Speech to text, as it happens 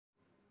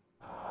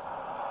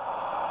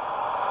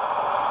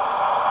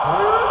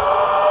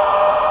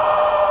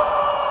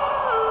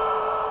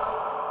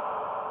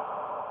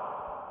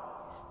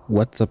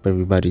What's up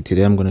everybody,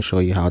 today I'm going to show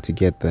you how to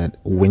get that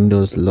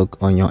Windows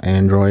look on your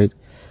Android.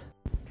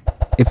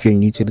 If you're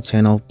new to the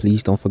channel,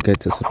 please don't forget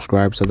to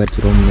subscribe so that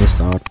you don't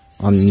miss out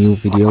on new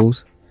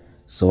videos.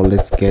 So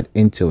let's get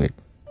into it.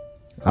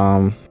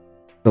 So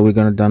we're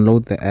going to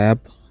download the app.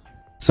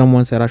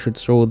 Someone said I should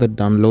show the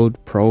download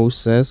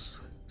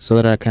process so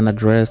that I can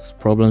address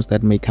problems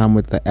that may come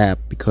with the app,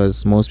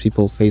 because most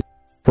people face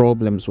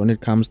problems when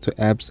it comes to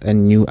apps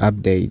and new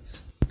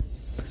updates.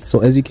 So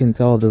as you can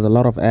tell, there's a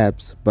lot of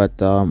apps, but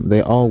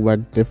they all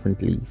work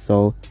differently.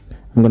 So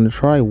I'm going to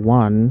try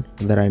one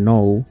that I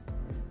know,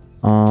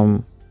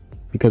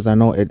 because I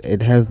know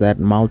it has that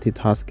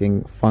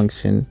multitasking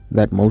function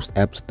that most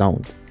apps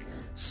don't.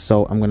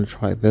 So I'm going to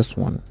try this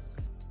one.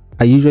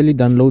 I usually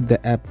download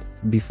the app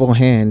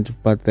beforehand,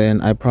 but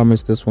then I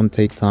promise this won't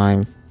take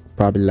time,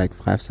 probably like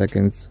 5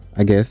 seconds,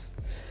 I guess.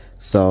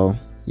 So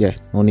yeah,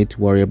 no need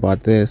to worry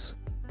about this.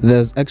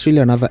 There's actually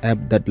another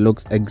app that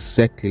looks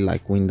exactly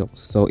like Windows.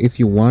 So if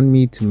you want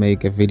me to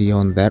make a video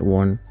on that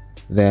one,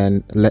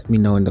 then let me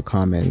know in the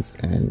comments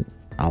and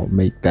I'll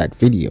make that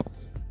video.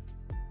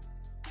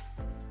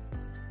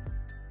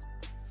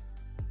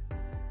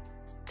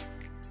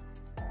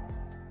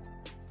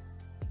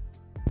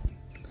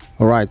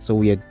 Alright, so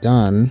we are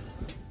done.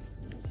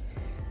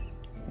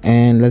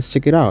 And let's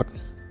check it out.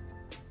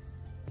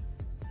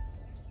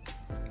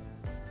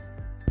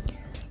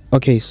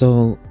 Okay,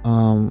 so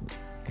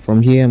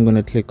from here I'm going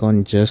to click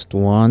on just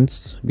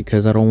once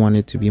because I don't want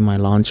it to be my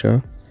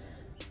launcher,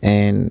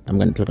 and I'm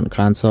going to click on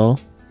cancel.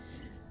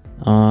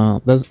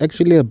 There's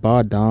actually a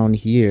bar down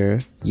here,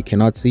 you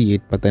cannot see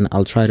it, but then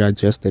I'll try to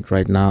adjust it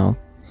right now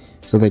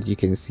so that you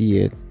can see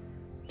it.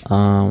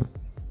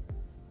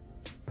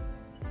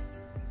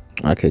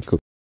 Okay, cool.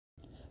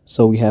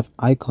 So we have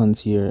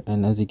icons here,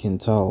 and as you can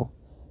tell,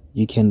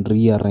 you can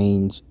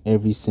rearrange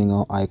every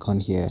single icon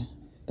here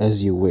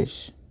as you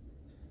wish.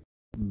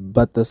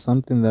 But there's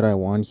something that I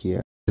want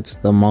here. It's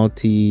the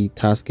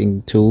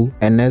multitasking tool,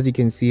 and as you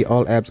can see,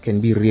 all apps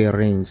can be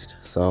rearranged.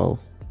 So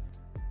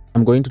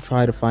I'm going to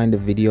try to find a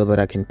video that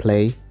I can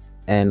play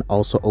and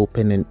also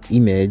open an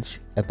image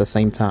at the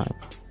same time.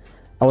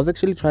 I was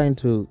actually trying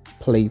to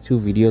play 2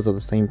 videos at the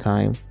same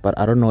time, but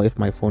I don't know if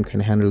my phone can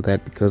handle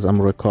that because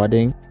I'm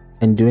recording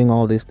and doing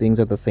all these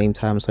things at the same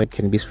time, so it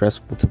can be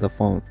stressful to the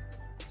phone.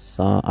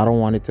 So I don't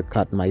want it to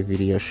cut my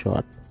video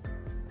short.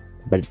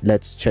 But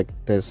let's check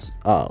this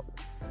out.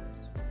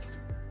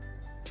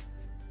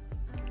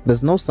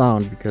 There's no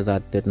sound because I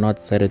did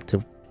not set it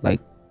to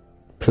like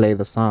play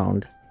the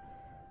sound,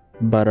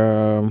 but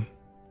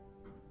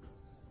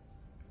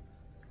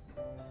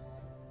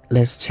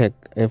let's check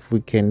if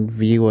we can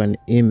view an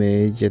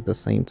image at the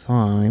same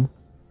time.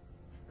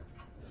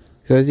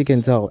 So as you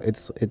can tell,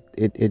 it's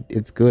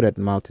good at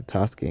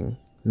multitasking.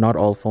 Not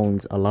all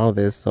phones allow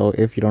this, so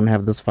if you don't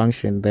have this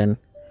function, then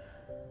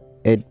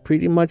it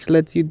pretty much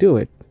lets you do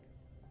it.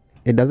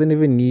 It doesn't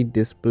even need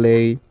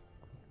display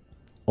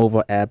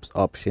over apps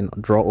option,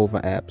 draw over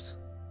apps.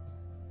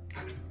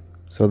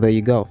 So there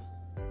you go.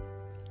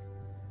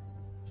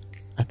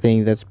 I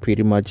think that's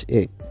pretty much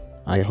it.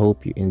 I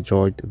hope you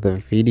enjoyed the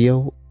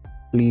video.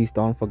 Please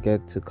don't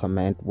forget to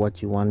comment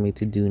what you want me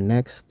to do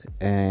next,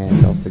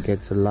 and don't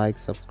forget to like,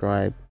 subscribe,